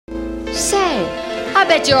I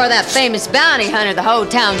bet you're that famous bounty hunter the whole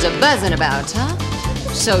town's a-buzzing about, huh?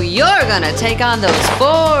 So you're gonna take on those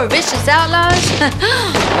 4 vicious outlaws?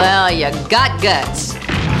 Well, you got guts.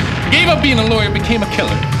 Gave up being a lawyer, became a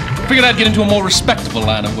killer. Figured I'd get into a more respectable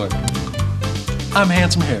line of work. I'm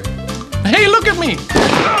Handsome Harry. Hey, look at me!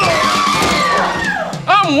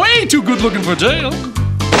 I'm way too good looking for jail.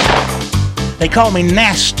 They call me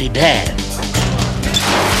Nasty Dad.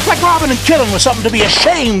 It's like robbing and killing was something to be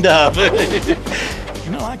ashamed of.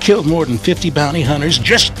 You know, I killed more than 50 bounty hunters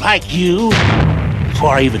just like you before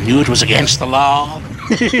I even knew it was against the law.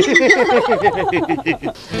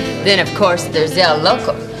 Then, of course, there's El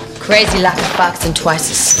Loco. Crazy like a fox and twice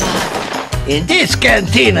as sly. In this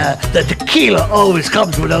cantina, the tequila always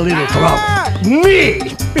comes with a little trouble. Me!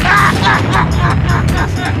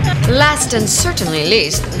 Last and certainly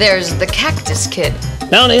least, there's the Cactus Kid.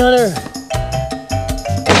 Bounty hunter,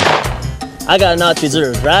 I got a notch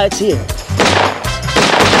reserved right here.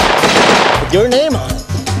 With your name on it.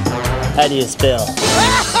 How do you spell?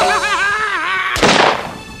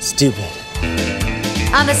 Stupid.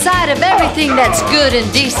 On the side of everything that's good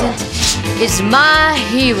and decent is my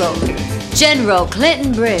hero, General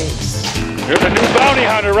Clinton Briggs. You're the new bounty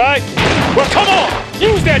hunter, right? Well, come on!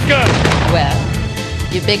 Use that gun! Well,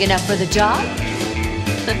 you big enough for the job?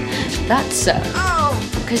 Thought so.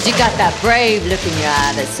 Because you got that brave look in your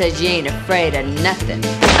eye that says you ain't afraid of nothing.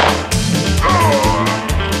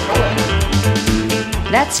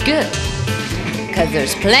 That's good. Because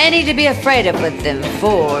there's plenty to be afraid of with them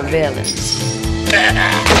 4 villains.